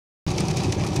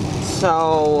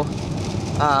So,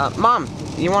 Mom,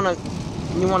 you wanna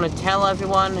tell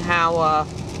everyone how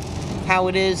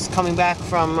it is coming back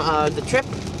from the trip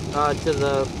to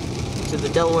the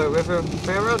Delaware River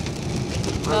Railroad?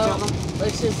 Well,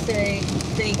 let's just say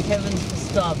thank heaven for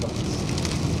Starbucks.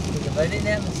 Because if I didn't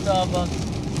have a Starbucks,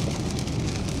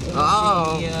 it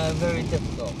would be very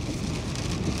difficult.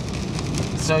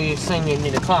 So you're saying you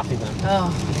need a coffee then?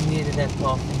 Oh, I needed that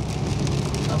coffee.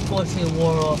 Unfortunately, it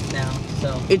wore off now,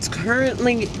 so... It's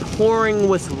currently pouring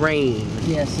with rain.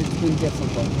 Yes, it's been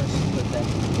difficult, let's just put that.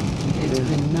 It's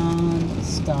been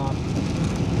non-stop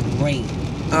rain.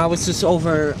 I was just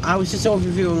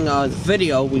overviewing the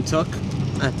video we took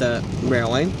at the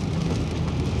railway,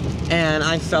 and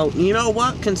I felt, you know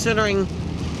what, considering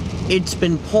it's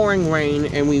been pouring rain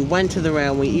and we went to the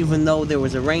railway even though there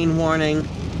was a rain warning,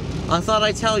 I thought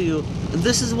I'd tell you,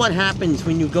 this is what happens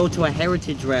when you go to a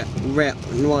heritage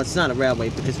well, it's not a railway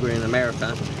because we're in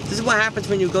America. This is what happens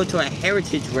when you go to a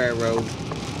heritage railroad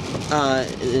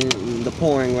in the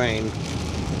pouring rain.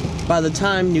 By the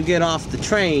time you get off the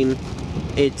train,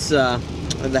 it's,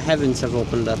 the heavens have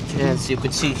opened up. As you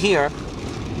can see here,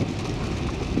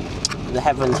 the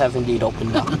heavens have indeed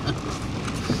opened up.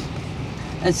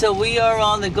 And so we are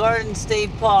on the Garden State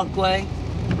Parkway,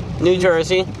 New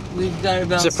Jersey. We've got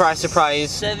about Surprise,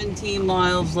 surprise. 17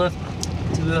 miles left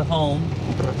to go home.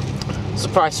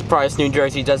 Surprise, surprise, New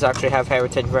Jersey does actually have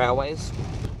heritage railways.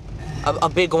 A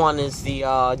big one is the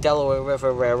Delaware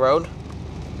River Railroad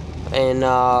in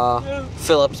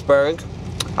Phillipsburg.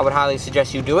 I would highly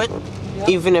suggest you do it,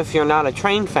 even if you're not a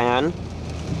train fan,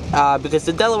 because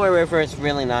the Delaware River is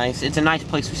really nice. It's a nice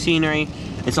place for scenery.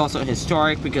 It's also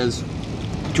historic because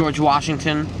George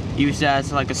Washington used it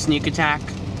as like a sneak attack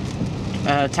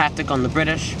tactic on the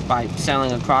British by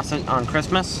sailing across it on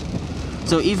Christmas.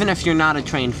 So even if you're not a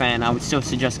train fan, I would still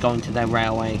suggest going to that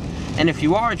railway. And if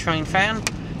you are a train fan,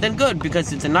 then good,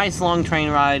 because it's a nice long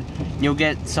train ride, you'll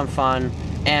get some fun,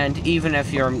 and even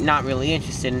if you're not really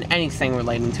interested in anything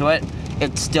relating to it,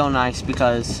 it's still nice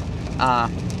because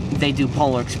they do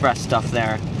Polar Express stuff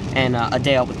there, and a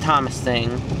Day Out with Thomas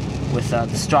thing with the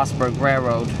Strasburg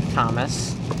Railroad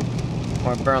Thomas,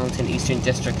 or Burlington Eastern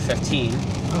District 15.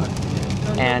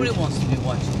 And nobody wants to be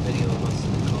watching a video of us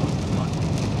in the car.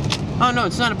 Come on. Oh no,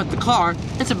 it's not about the car,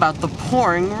 it's about the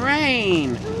pouring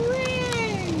rain!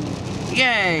 Rain!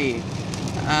 Yay!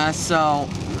 So,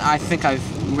 I think I've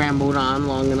rambled on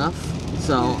long enough,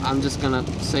 so I'm just gonna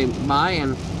say bye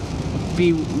and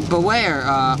be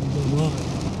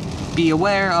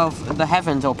aware of the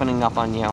heavens opening up on you.